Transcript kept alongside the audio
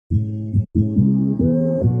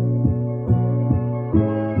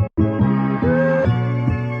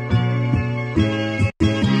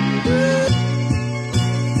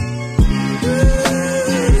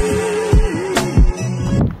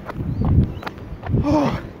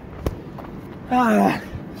Morning,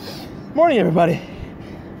 everybody.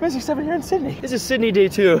 Mystic 7 here in Sydney. This is Sydney day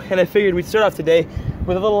 2, and I figured we'd start off today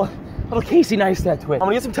with a little Casey Neistat twist. I'm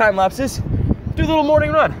gonna get some time lapses, do a little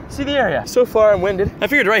morning run, see the area. So far, I'm winded. I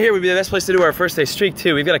figured right here would be the best place to do our first day streak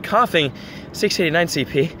too. We've got a coughing 689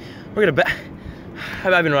 CP. We're gonna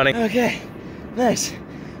I've been running. Okay, nice.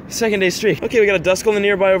 Second day streak. Okay, we got a Duskull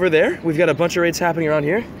nearby over there. We've got a bunch of raids happening around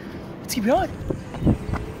here. Let's keep going.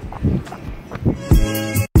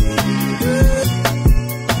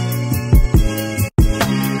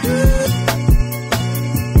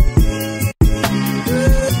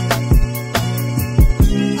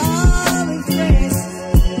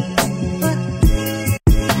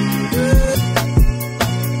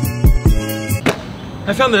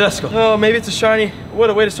 I found the Duskull. Oh, maybe it's a shiny. What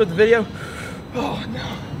a way to start the video. Oh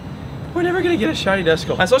no. We're never gonna get a shiny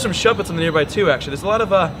Duskull. I saw some Shuppets on the nearby too, actually. There's a lot of,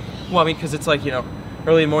 well, I mean, because it's like, you know,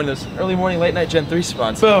 early morning, late night Gen 3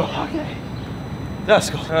 spawns. Boom. Okay.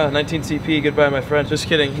 Duskull. 19 CP, goodbye, my friend. Just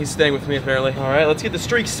kidding, he's staying with me apparently. All right, let's get the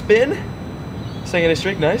streak spin. Second day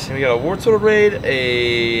streak, nice. And we got a Wartortle raid,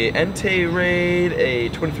 a Entei raid, a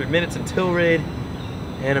 23 minutes until raid,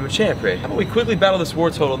 and a Machamp raid. How about we quickly battle this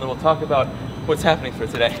Wartortle and then we'll talk about what's happening for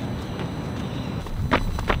today.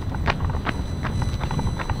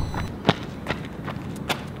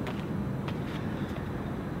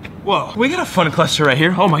 Whoa, we got a fun cluster right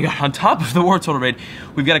here. Oh my god, on top of the Wartortle raid,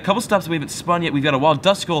 we've got a couple stops that we haven't spun yet. We've got a wild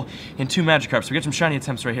Duskull and 2 Magikarps. So we got some shiny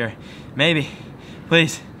attempts right here. Maybe.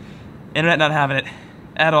 Please. Internet not having it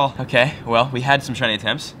at all. Okay, well, we had some shiny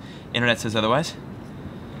attempts. Internet says otherwise.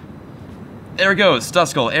 There it goes,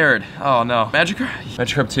 Duskull, aired. Oh no. Magikarp?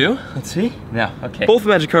 Magikarp 2? Let's see. No, okay. Both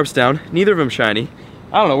Magikarps down, neither of them shiny.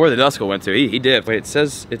 I don't know where the Duskull went to. He dipped. Wait, it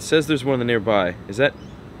says there's one in the nearby. Is that?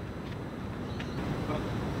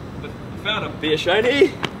 Found him. Be a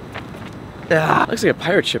shiny. Ah, looks like a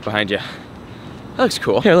pirate ship behind you. That looks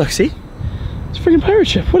cool. Here, look, see? It's a freaking pirate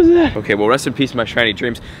ship. What is that? Okay, well, rest in peace, my shiny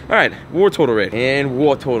dreams. All right, Wartortle raid. And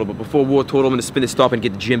Wartortle, but before Wartortle, I'm gonna spin this stop and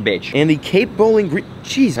get the gym badge. And the Cape Bowling Green.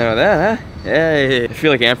 Jeez, I know that, huh? Hey. I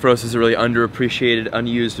feel like Ampharos is a really underappreciated,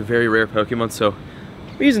 unused, very rare Pokemon, so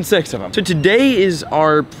we're using 6 of them. So today is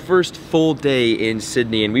our first full day in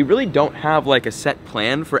Sydney, and we really don't have like a set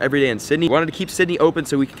plan for every day in Sydney. We wanted to keep Sydney open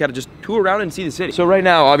so we could kind of just tour around and see the city. So right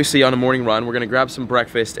now, obviously on a morning run, we're gonna grab some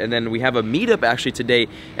breakfast, and then we have a meetup actually today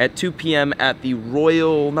at 2 p.m. at the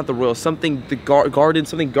Royal, not the Royal, something, the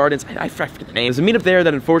Gardens, I forget the name. There's a meetup there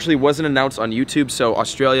that unfortunately wasn't announced on YouTube, so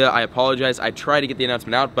Australia, I apologize. I tried to get the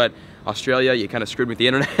announcement out, but Australia, you kind of screwed with the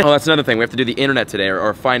internet. Oh, that's another thing. We have to do the internet today,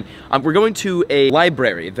 or find. We're going to a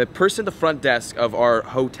library. The person at the front desk of our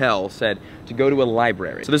hotel said to go to a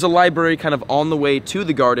library. So there's a library kind of on the way to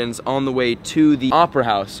the gardens, on the way to the opera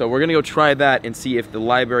house. So we're gonna go try that and see if the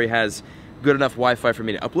library has good enough Wi-Fi for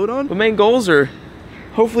me to upload on. The main goals are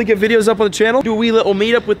hopefully get videos up on the channel, do a wee little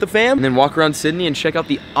meetup with the fam, and then walk around Sydney and check out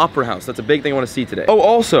the opera house. That's a big thing I want to see today. Oh,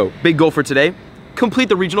 also, big goal for today. Complete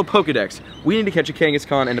the regional Pokédex. We need to catch a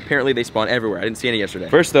Kangaskhan, and apparently they spawn everywhere. I didn't see any yesterday.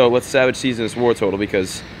 First though, let's savage season this Wartortle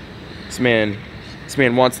because this man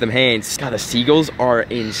wants them hands. God, the seagulls are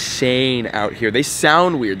insane out here. They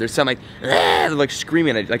sound weird. They sound like, they're like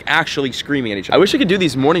screaming at, like actually screaming at each other. I wish I could do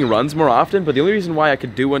these morning runs more often, but the only reason why I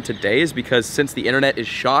could do one today is because since the internet is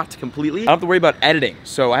shot completely, I don't have to worry about editing.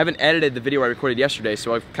 So I haven't edited the video I recorded yesterday,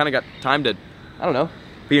 so I've kind of got time to, I don't know,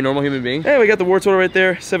 be a normal human being. Hey, we got the Wartortle right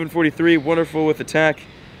there, 743, wonderful with attack.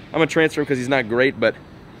 I'm gonna transfer him because he's not great, but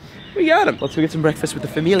we got him. Let's go get some breakfast with the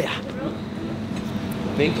familia.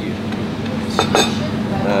 Thank you.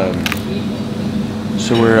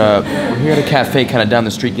 So we're here at a cafe kind of down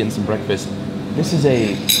the street getting some breakfast. This is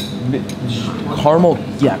a caramel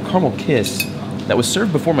kiss that was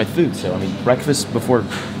served before my food. So I mean, breakfast before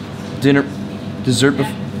dinner, dessert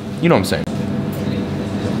before, you know what I'm saying.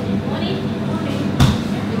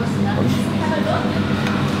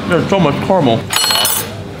 There's so much caramel.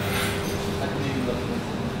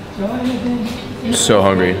 I'm so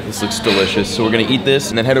hungry. This looks delicious. So we're gonna eat this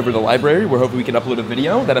and then head over to the library where hopefully we can upload a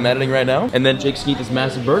video that I'm editing right now. And then Jake's gonna eat this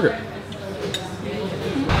massive burger.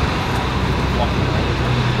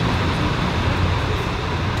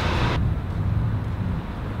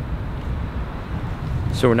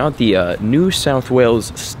 So we're now at the New South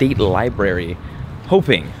Wales State Library,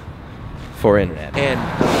 hoping for internet. And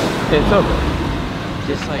it's open.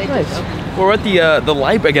 Just like nice. We're at the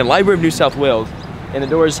Library of New South Wales, and the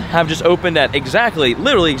doors have just opened at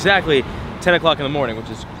literally exactly 10 o'clock in the morning, which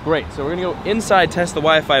is great. So we're gonna go inside, test the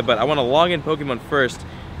Wi-Fi, but I wanna log in Pokemon first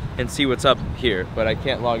and see what's up here, but I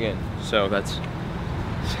can't log in. So that's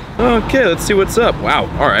Okay, let's see what's up. Wow,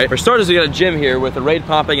 all right. For starters, we got a gym here with a raid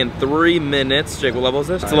popping in 3 minutes. Jake, what level is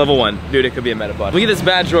this? It's a level 1. Dude, it could be a meta bot. We get this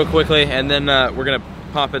badge real quickly, and then we're gonna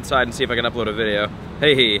pop inside and see if I can upload a video.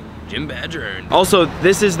 Hey, gym badge earned. Also,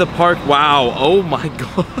 this is the park. Wow, oh my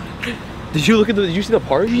God. Did you see the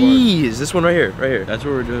park? Jeez, this one right here, right here. That's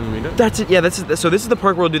where we're doing the meetup? That's it, yeah, so this is the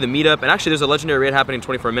park where we'll do the meetup, and actually there's a legendary raid happening in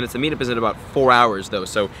 24 minutes. The meetup is in about 4 hours though,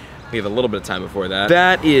 so we have a little bit of time before that.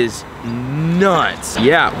 That is nuts.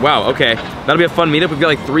 Yeah, wow, okay. That'll be a fun meetup. We've got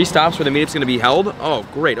like 3 stops where the meetup's gonna be held. Oh,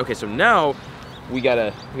 great, okay, so now we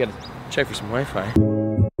gotta check for some Wi-Fi.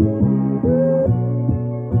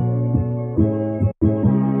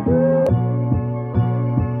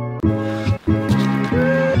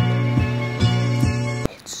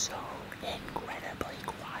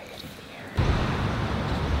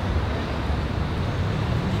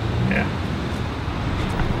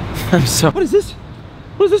 I'm so. What is this?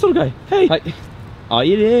 What is this little guy? Hey. Hi. Oh,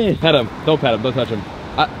 you did. Pet him. Don't pet him. Don't touch him.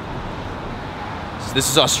 This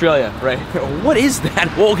is Australia, right? What is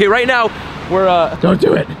that? Well, okay, right now we're Don't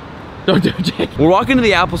do it. Don't do it, Jake. We're walking to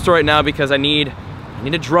the Apple store right now because I need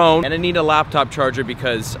a drone and I need a laptop charger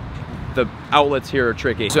because the outlets here are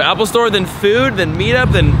tricky. So Apple store, then food, then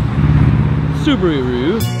meetup, then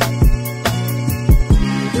Subaru.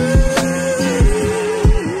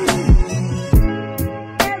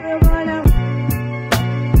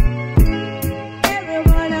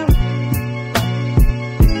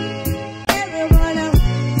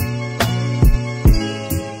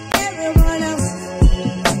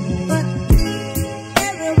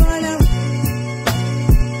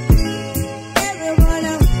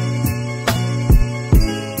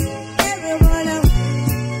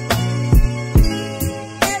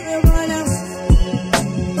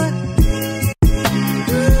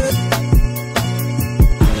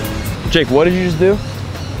 Jake, what did you just do?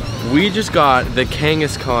 We just got the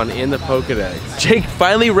Kangaskhan in the Pokédex. Jake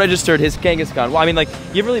finally registered his Kangaskhan. Well, I mean, like,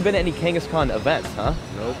 you've really been to any Kangaskhan events, huh?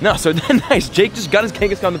 Nope. No, so nice. Jake just got his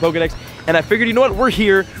Kangaskhan in the Pokédex, and I figured, you know what? We're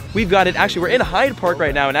here. We've got it. Actually, we're in Hyde Park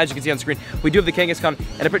right now, and as you can see on screen, we do have the Kangaskhan.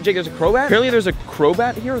 And I put Jake, there's a Crobat. Apparently, there's a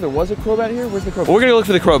Crobat here. There was a Crobat here. Where's the Crobat? Well, we're gonna look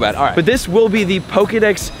for the Crobat. All right. But this will be the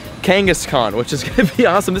Pokédex Kangaskhan, which is gonna be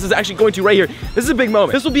awesome. This is actually going to right here. This is a big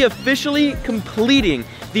moment. This will be officially completing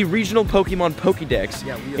the regional Pokemon Pokédex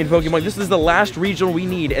in Pokemon. This is the last regional we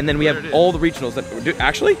need, and then we have all the regionals that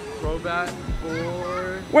actually? Crobat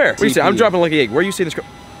for... Where you see? I'm dropping a lucky egg. Where are you seeing this?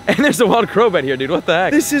 And there's a wild Crobat here, dude. What the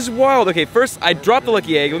heck? This is wild. Okay, first I dropped the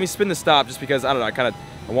lucky egg. Let me spin the stop just because I don't know.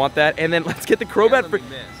 I want that, and then let's get the Crobat for.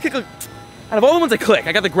 Out of all the ones I click,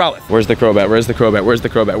 I got the Growlithe. Where's the Crobat? Where's the Crobat? Where's the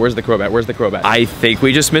Crobat? Where's the Crobat? Where's the Crobat? I think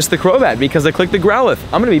we just missed the Crobat because I clicked the Growlithe.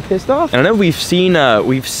 I'm gonna be pissed off. And I know we've seen the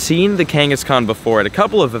Kangaskhan before at a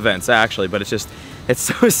couple of events actually, but it's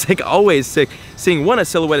so sick, always sick, seeing 1, a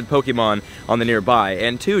silhouetted Pokemon on the nearby,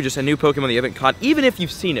 and 2, just a new Pokemon that you haven't caught, even if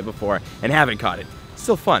you've seen it before and haven't caught it. It's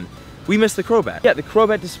still fun. We missed the Crobat. Yeah, the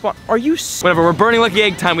Crobat to spawn. Are you Whatever, we're burning lucky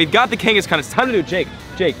egg time. We've got the Kangaskhan. It's time to do it, Jake.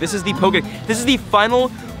 Jake, this is the Pokédex. This is the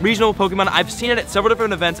final regional Pokemon. I've seen it at several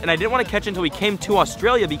different events, and I didn't want to catch it until we came to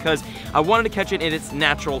Australia because I wanted to catch it in its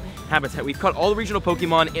natural habitat. We've caught all the regional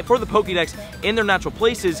Pokemon for the Pokédex in their natural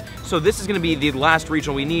places, so this is going to be the last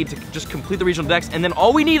regional we need to just complete the regional dex, and then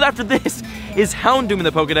all we need after this is Houndoom in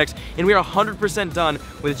the Pokédex, and we are 100% done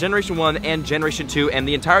with Generation 1 and Generation 2 and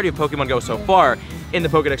the entirety of Pokemon Go so far in the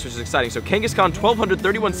Pokédex, which is exciting. So Kangaskhan,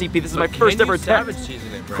 1231 CP. This is my first ever attempt. Savage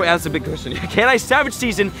season it, bro? That's a big question. Can I Savage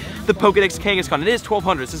Season the Pokédex Kangaskhan? It is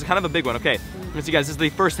 1200. This is kind of a big one. Okay, let's see, guys. This is the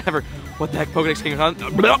first ever. What the heck, Pokédex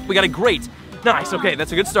Kangaskhan? We got a great. Nice. Okay,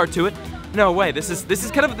 that's a good start to it. No way. This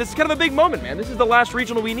is kind of a big moment, man. This is the last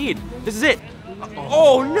regional we need. This is it.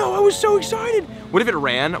 Oh no, I was so excited. What if it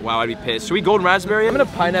ran? Wow, I'd be pissed. Should we golden raspberry? I'm gonna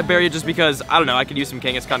pineapple berry just because I don't know. I could use some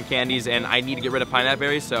Kangaskhan candies, and I need to get rid of pineapple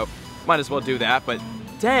berries, so might as well do that. But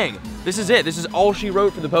dang, this is it. This is all she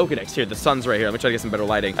wrote for the Pokédex. Here, the sun's right here. Let me try to get some better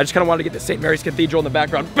lighting. I just kind of wanted to get the St. Mary's Cathedral in the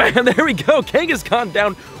background. Bam, there we go. Kangaskhan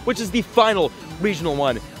down, which is the final regional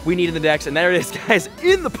one we need in the dex. And there it is, guys,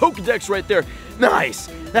 in the Pokédex right there. Nice.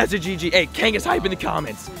 That's a GG. Hey, Kangas hype in the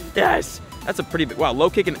comments. Yes. That's a pretty big, wow, low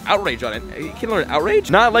kick and outrage on it. You can learn outrage?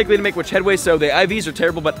 Not likely to make much headway, so the IVs are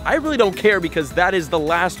terrible, but I really don't care because that is the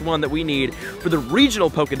last one that we need for the regional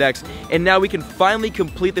Pokédex. And now we can finally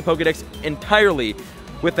complete the Pokédex entirely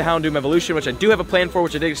with the Houndoom evolution, which I do have a plan for,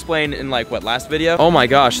 which I did explain in like, what, last video? Oh my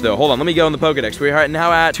gosh, though, hold on, let me go in the Pokédex. We are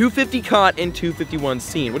now at 250 caught and 251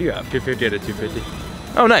 seen. What do you have? 250 out of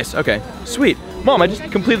 250. Oh, nice, okay, sweet. Mom, I just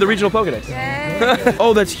completed the regional Pokédex.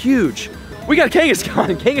 Oh, that's huge. We got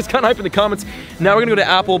Kangaskhan. Kangaskhan hype in the comments. Now we're gonna go to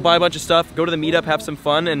Apple, buy a bunch of stuff, go to the meetup, have some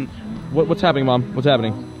fun, and what's happening, Mom? What's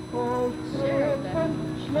happening?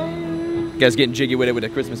 Guys getting jiggy with it with the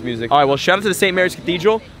Christmas music. All right, well, shout out to the St. Mary's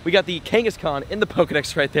Cathedral. We got the Kangaskhan in the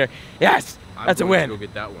Pokédex right there. Yes, that's a win. Go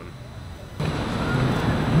get that one.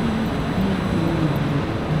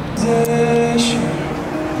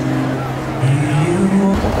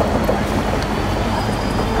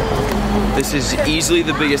 This is easily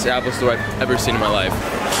the biggest Apple store I've ever seen in my life.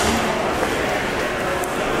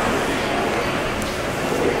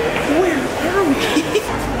 Where are we?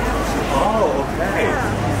 Oh, okay.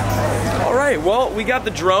 All right, well, we got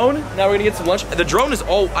the drone. Now we're gonna get some lunch. The drone is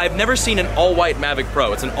I've never seen an all-white Mavic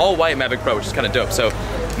Pro. It's an all-white Mavic Pro, which is kind of dope. So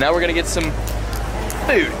now we're gonna get some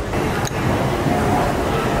food.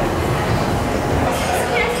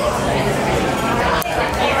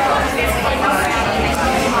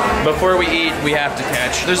 Before we eat, we have to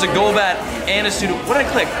catch. There's a Golbat and a Sudowoodo. What did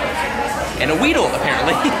I click? And a Weedle,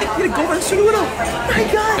 apparently. You get a Golbat and Sudowoodo. My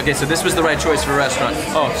God. Okay, so this was the right choice for a restaurant.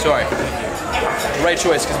 Oh, sorry. Right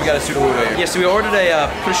choice, because we got a Sudowoodo here. Yeah, so we ordered a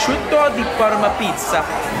prosciutto di Parma pizza,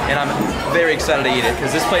 and I'm very excited to eat it,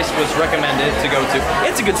 because this place was recommended to go to.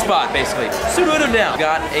 It's a good spot, basically. Sudowoodo down.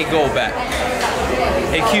 Got a Golbat.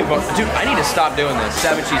 A cute one. Dude, I need to stop doing this.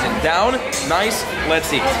 Savage season. Down. Nice.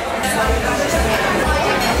 Let's eat.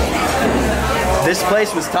 This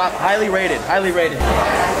place was top, highly rated, highly rated.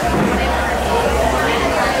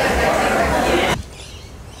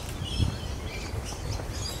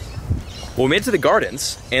 Well, we made it to the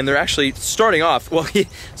gardens, and they're actually starting off. Well,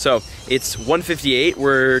 so it's 1:58.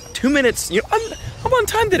 We're 2 minutes. You know, I'm on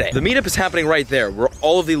time today. The meetup is happening right there, where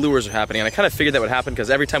all of the lures are happening, and I kind of figured that would happen because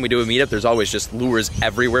every time we do a meetup, there's always just lures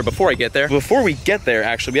everywhere. Before I get there,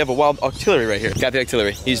 actually, we have a wild auxiliary right here. Got the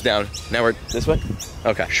auxiliary. He's down. Now we're this way.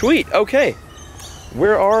 Okay. Sweet. Okay.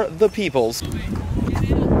 Where are the peoples?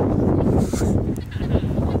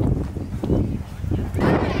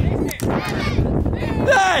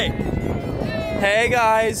 Hey! Hey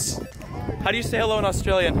guys! How do you say hello in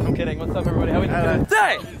Australian? I'm kidding. What's up, everybody? How we doing?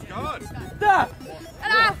 Hey!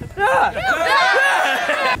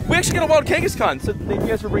 We actually got a wild Kangaskhan, so thank you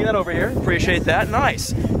guys for bringing that over here. Appreciate that. Nice.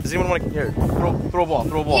 Does anyone want to here? Throw a ball.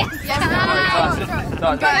 Throw a ball. Yes.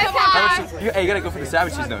 Hey, you gotta go for the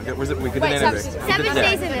savage season though. Where's it? We get the name of it. Savage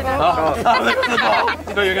season. Oh,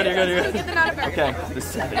 no, you're good. Okay, the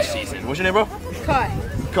savage season. What's your name, bro?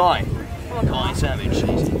 Kai. Savage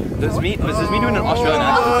season. This is me doing an Australian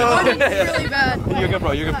accent. Really bad. You're good,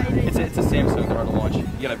 bro. You're good. It's a Samsung. They're hard to launch. You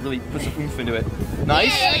gotta really put some oomph into it.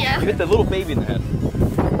 Nice. Yeah. You hit the little baby in the head.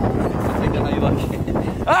 I'll take that how you like.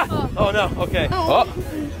 Ah! Oh no. Okay. Oh.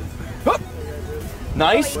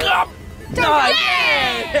 Nice. Nice.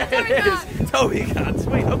 There it is. Toby got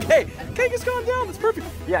sweet. Okay. Kangaskhan gone down. That's perfect.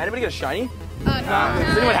 Yeah. Anybody get a shiny? No.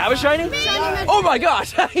 Does anyone have a shiny? Oh my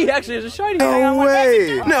gosh! He actually has a shiny. No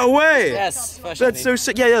way! No way! Yes. That's so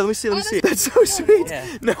sick. Yeah, let me see. That's so sweet. Yeah.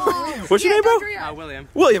 No. What's your name, bro? William.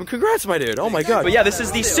 William, congrats, my dude. Oh my God. But yeah, this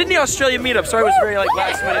is the Sydney, Australia meetup. Sorry, it was very like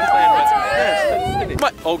last minute planned.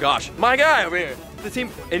 But oh gosh, my guy over here. The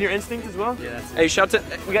team and your Instinct as well. Yeah. Hey, shout to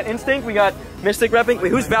we got Instinct. We got Mystic repping.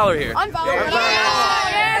 Wait, who's Valor here? I'm Valor. There's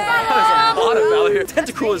a lot of Valor here.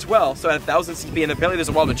 Tentacool as well. So at 1,000 CP, and apparently there's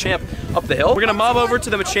a wild Machamp up the hill. We're gonna mob over to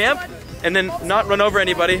the Machamp and then not run over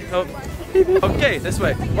anybody. Oh. Okay, this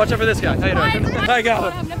way. Watch out for this guy. How you doing? I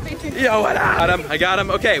got him. Yo, what up? I got him.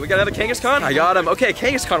 Okay, we got another Kangaskhan. I got him. Okay,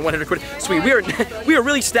 Kangaskhan 100 quid. Sweet. We are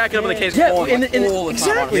really stacking up on the Kangaskhan. Yeah,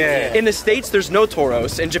 exactly. Yeah. In the States, there's no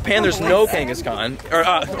Tauros. In Japan, there's no Kangaskhan. Or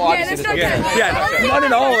obviously, there's none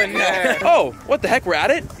at all in there. Oh, what the heck? We're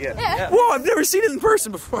at it? Yeah. Whoa, I've never seen it in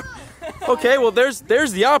person before. Okay, well, there's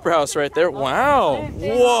the Opera House right there. Wow.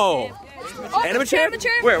 Whoa. And a Machamp?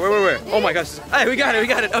 Where? Oh my gosh. Hey, we got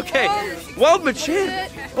it. Okay. Wild Machamp.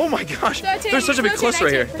 Oh my gosh. There's such a big cluster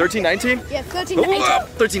right here. 13, 19? Yeah, 13, 18.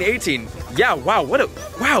 13, 18. Yeah, wow.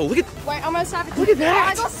 Wow, look at Wait, I'm gonna savage. Look at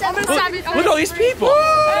that. I got 7 savage. Look at all these people.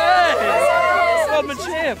 Hey. Wild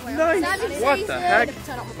Machamp. Nice. What the heck?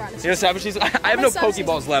 You know, Savage Season? I have no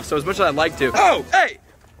Pokeballs left, so as much as I'd like to. Oh, hey!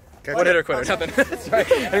 One hitter quitter, nothing. Sorry, I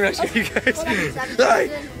didn't actually you guys.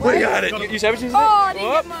 Hey, we got it. You Savage Season? Oh, I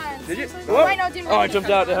didn't get mine. Did you? Wait, no, didn't I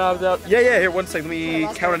jumped out. Yeah, here, one second. Let me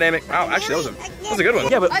counterdynamic. Wow, actually, that was a good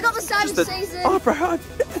one. Yeah, but I got the Savage Season. Opera,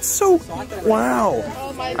 it's so, wow.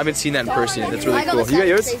 I haven't seen that in person yet. That's really cool. got You got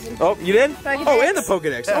yours? Season. Oh, you did? Oh, and the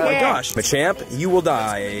Pokédex. Oh my gosh. Machamp, you will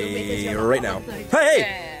die right now.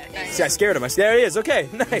 Hey! See, I scared him. There he is. Okay,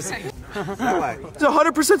 nice. It's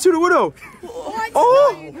 100% Sudowoodo.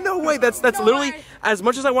 Oh, no way. That's literally, as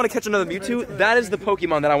much as I want to catch another Mewtwo, that is the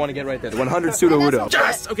Pokemon that I want to get right there. The 100 Sudowoodo.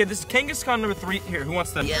 Yes! Okay, this is Kangaskhan number 3. Here, who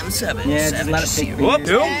wants that? M7. Yeah, it's a lot of Whoop,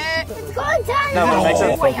 who? It's going down. No,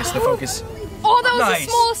 the focus. Oh, Oh, that was Nice. a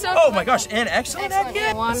small surf. Oh my gosh, and excellent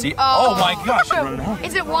again. One. See? Oh my gosh, you're running out.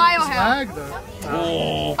 Is it Y or how?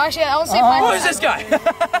 Oh. Actually, I want to see if I Who is this guy?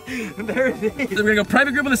 There it is. We're gonna go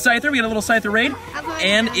private group with a Scyther. We got a little Scyther raid.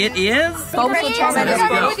 And it is... There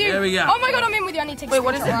we go. Oh my god, I'm in with you. I need to take. Wait,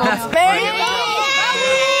 what is it? Yeah,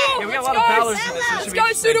 we got a lot of Valors in this. Let's go,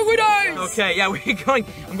 Sudowoodos! Okay, yeah, we're going.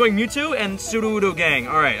 I'm going Mewtwo and Sudowoodo gang.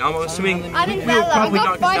 All right, I'm assuming I didn't we'll probably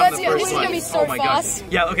knock this down the This first is gonna one. be so Oh my fast.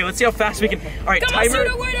 gosh. Yeah, okay, let's see how fast we can. All right, Come on, timer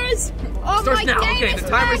Sudowoodos! starts now. Okay, the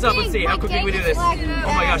timer's up. Let's see how quickly we do this. Oh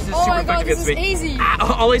my gosh, this is super quick to get this is speed. easy.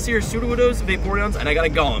 All I see are Sudowoodos, Vaporeons, and I got a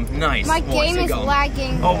Golem. Nice. My Oh, I game see is Golem.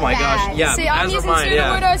 lagging. Oh my gosh, yeah, See, I'm as are using mine,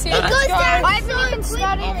 yeah. Sudowoodos here. It Let's goes go. down. I haven't even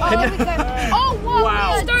started. Oh, whoa.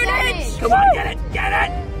 Wow. Stone Edge. Come on, get it, get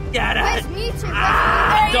it, get it.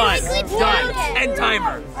 Done, done, and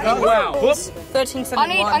timer. Wow. Whoops. 13 seconds.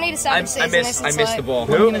 I need a savage season. I missed the ball.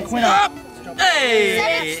 Up.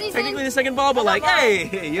 Hey! Technically the second ball, but like,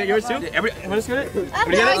 hey! Yours too? Everyone's good?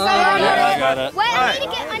 Everybody get it? I got it. Wait, I Alright, need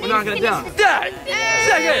to get. we're knocking it down. Second!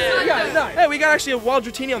 We got it. Hey, we got actually a wild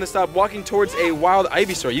Dratini on the stop walking towards a wild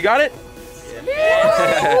Ivysaur. You got it?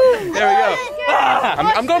 There we go.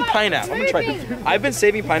 I'm going Pineapple. I'm gonna try. I've been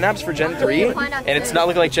saving Pineapples for Gen 3, and it's not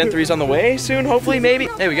looking like Gen 3's on the way soon, hopefully, maybe.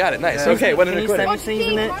 Hey, we got it. Nice. Okay, one hitter quitter.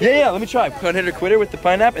 Yeah, let me try. One hitter quitter with the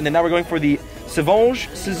Pineapple, and then now we're going for the Sauvage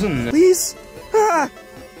Season. Please?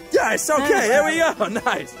 Yes, okay, there we go.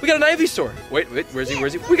 Nice. We got an Ivysaur. Wait, where's he?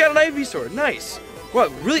 We got an Ivysaur. Nice. Well,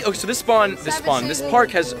 really? Oh, so this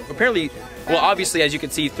park has apparently, well, obviously, as you can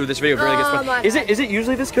see through this video, very good spawn. Is it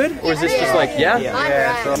usually this good, or is this just like, yeah?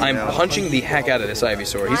 I'm punching the heck out of this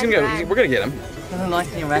Ivysaur. He's gonna go. We're gonna get him.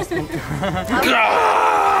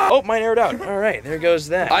 Oh, mine aired out. All right, there goes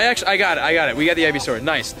that. I got it. We got the Ivysaur.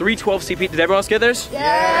 Nice. 312 CP. Did everyone else get theirs?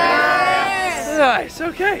 Yes. Nice.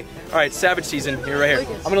 Okay. All right, Savage Season here, right here.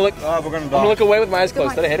 I'm gonna look. I'm gonna look away with my eyes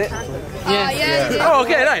closed. Did I hit it? Yeah. Oh,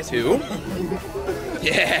 okay. Nice. Who?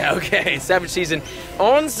 Yeah, okay. Savage Season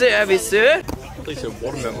on Savage, sir. Hey,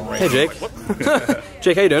 Jake.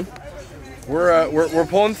 Jake, how you doing? We're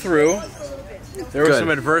pulling through. There was some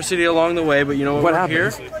adversity along the way, but you know what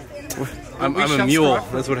happened? Here? I'm a mule.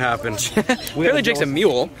 That's what happened. Apparently Jake's a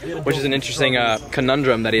mule, which is an interesting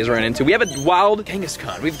conundrum that he's run into. We have a wild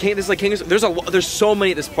Kangaskhan. This is like Kangaskhan. There's so many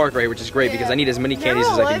at this park, right? Which is great because I need as many candies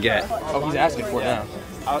as I can get. Oh, he's asking for it now.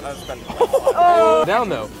 Down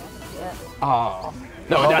though. Oh.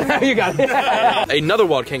 No, down. You got it. Another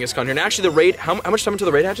wild Kangaskhan here. And actually, the raid. How much time until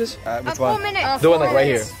the raid hatches? Which 4 minutes. The one like right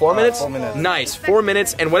here. 4 minutes? 4 minutes. Nice. 4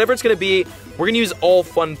 minutes, and whatever it's gonna be, we're gonna use all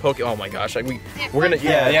fun Pokemon. Oh my gosh, like we're gonna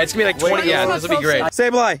it's gonna be like 20. Yeah, this will be great.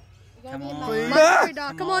 Sableye. Come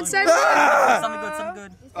on, save Something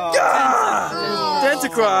good.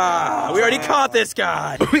 Tentacruel. We already caught this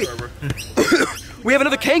guy. We have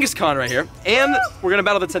another Kangaskhan right here, and we're gonna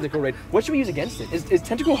battle the Tentacle raid. What should we use against it? Is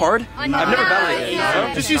Tentacle hard? I've never battled it yet. You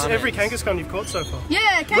know? Just use every Kangaskhan you've caught so far.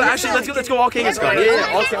 Yeah, Well, actually, let's go all Kangaskhan.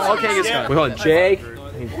 Yeah, all Kangaskhan. Wait, hold on, Jake.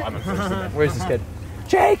 I'm first. Where's this kid?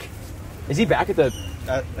 Jake. Is he back at the?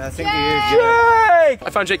 I think Jake! I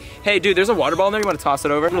found Jake. Hey, dude, there's a water ball in there. You want to toss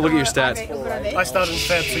it over? I'm gonna look at your stats. I started in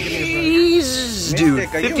Feb, so give me a break. Jesus, dude.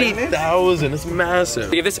 50,000. It's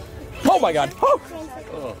massive. Look at this. Oh my god. Oh.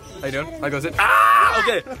 How you doing? How goes it? Ah!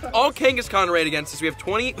 Okay. All Kangaskhan raid against us. We have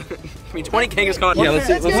 20. 20 Kangaskhan. Yeah, let's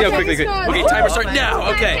see how quickly. Okay, timer start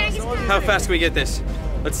now. Okay. How fast can we get this?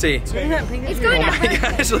 Let's see. It's going Oh my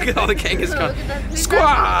gosh, look at all the Kangaskhan.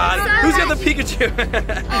 Squad! Who's got the Pikachu?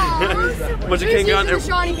 Bunch of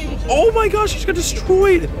Kangaskhan. Oh my gosh, she got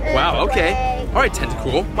destroyed. Wow, okay. Alright,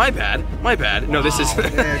 Tentacool. My bad. No, this is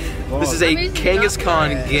this is a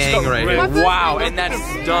Kangaskhan gang right here. Wow, and that's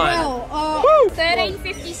done.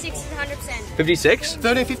 1356 100%. 56?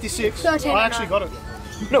 1356. I actually got it.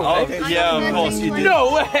 No way. Yeah, of course you did.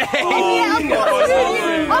 No way!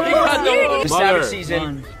 The Savage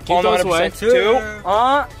Season. All 100%. 2.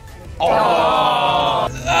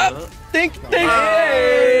 Think.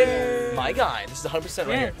 My guy. This is 100%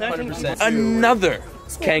 right here. 100%. Another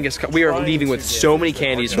Kangaskhan. We are leaving with so many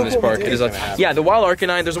candies from this park. It is like, yeah, the Wild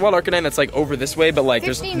Arcanine. There's a Wild Arcanine that's like over this way, but like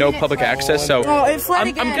there's no public access. So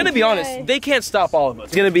I'm gonna be honest. They can't stop all of us.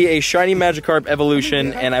 It's gonna be a shiny Magikarp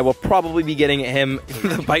evolution, and I will probably be getting him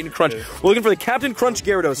the Bite and Crunch. We're looking for the Captain Crunch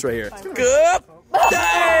Gyarados right here. Good.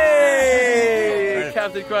 Hey!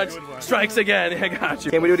 Captain Crunch strikes again. I got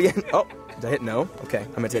you. Can we do it again? Oh, did I hit no? Okay,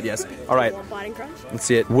 I meant to hit yes. All right. Let's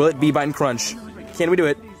see it. Will it be Bite and Crunch? Can we do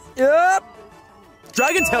it? Yep.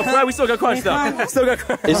 Dragon Tail! Wow, we still got Crunch though. Still got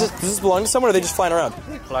Crunch. Does this belong to someone, or are they just flying around?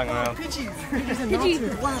 Flying around.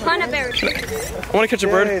 Find a berry. I want to catch a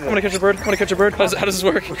bird. How does this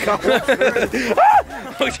work?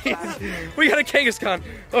 We got a Kangaskhan.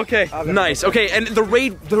 Okay, nice. Okay, and the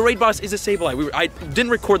raid boss is a Sableye. I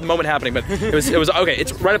didn't record the moment happening, but it was okay.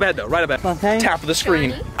 It's right up ahead though, right up ahead. Okay. Tap of the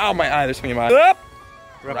screen. Oh my eye, there's something in my eye. Up.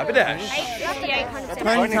 Rapidash.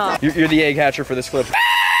 You're the egg hatcher for this clip.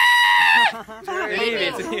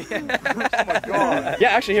 Yeah,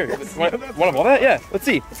 actually here. One of all that? Yeah. Let's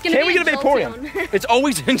see. Can we get a Vaporeon? It's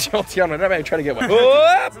always in Jolteon. I'm not trying to get one.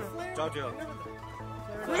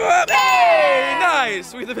 Hey,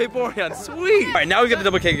 nice! We have the Vaporeon. Sweet! Alright, now we got the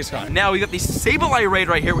double Kangaskhan. Now we got the Sableye raid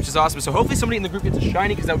right here, which is awesome. So hopefully somebody in the group gets a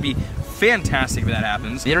shiny, because that would be fantastic if that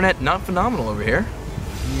happens. The internet, not phenomenal over here.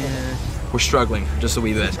 Yeah. We're struggling just a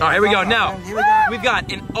wee bit. Alright, here we go. Now, we've got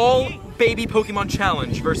an all-baby Pokemon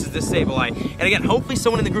challenge versus this Sableye. And again, hopefully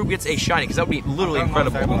someone in the group gets a shiny, because that would be literally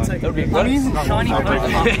incredible. That would be incredible. Shiny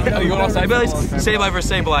Pokemon. Oh, you want all side bellies? Sableye versus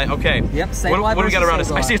Sableye, okay. Yep, Sableye what do we got around us?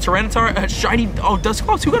 Sableye. I see a Tyranitar, a shiny, oh,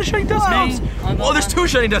 Dusclops. Who got a shiny Dusclops? Oh, there's 2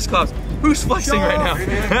 shiny Dusclops. Who's flexing right now?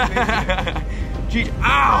 Gee,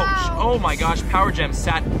 ouch! Oh my gosh, Power Gem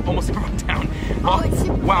sat almost everyone down. Oh,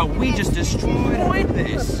 wow, we just destroyed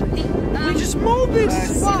this. We just mauled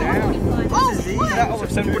this. Oh,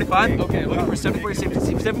 745? Okay, looking for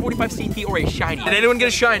 745 CP or a shiny. Did anyone get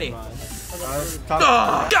a shiny?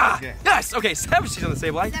 Yes! Okay, Savage's on the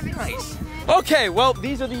Sableye. Nice. Okay, well,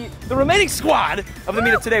 these are the remaining squad of the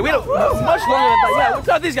meetup today. We had much longer than that. Yeah, what's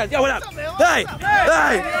up, these guys? Yeah, what up? Hey!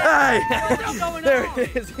 There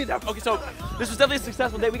it is. Okay, so this was definitely a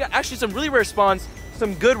successful day. We got actually some really rare spawns,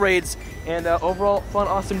 some good raids, and overall fun,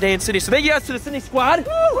 awesome day in Sydney. So thank you guys to the Sydney squad.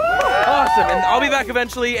 Awesome, and I'll be back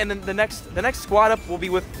eventually, and then the next squad up will be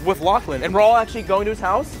with Lachlan, and we're all actually going to his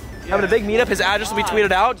house. Having a big meetup. His address will be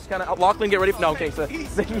tweeted out. Just kind of Lachlan, get ready for. No, okay. So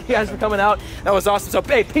thank you guys for coming out. That was awesome. So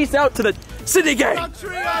hey, peace out to the Sydney gang.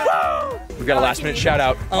 We've got a last minute shout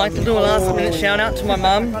out. I like to do a last minute shout out to my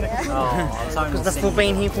mum because that's for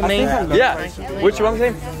being here for me. Yeah. What's your mom's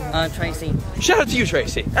name? Tracy. Shout out to you,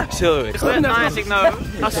 Tracy. Absolutely. Just let Isaac know,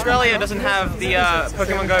 Australia doesn't have the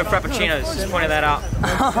Pokemon Go Frappuccinos. Just pointed that out.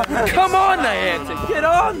 Come on, Niantic. Get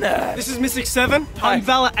on there. This is Mystic 7. I'm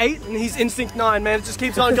Valor 8, and he's Instinct 9, man. It just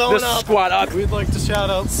keeps on going up. Squad up. We'd like to shout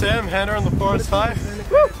out Sam, Hannah, and the Forest High.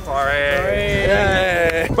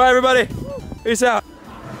 Hey. Bye, everybody. Peace out.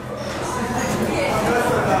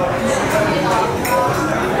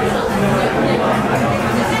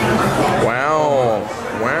 Wow.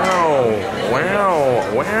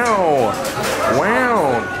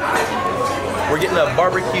 We're getting a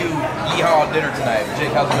barbecue yeehaw dinner tonight.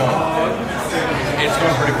 Jake, how's it going? It's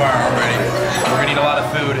going pretty far already. We're gonna eat a lot of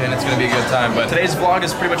food and it's gonna be a good time. But Today's vlog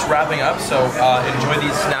is pretty much wrapping up, so enjoy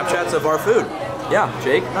these Snapchats of our food. Yeah,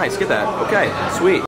 Jake, nice, get that. Okay, sweet.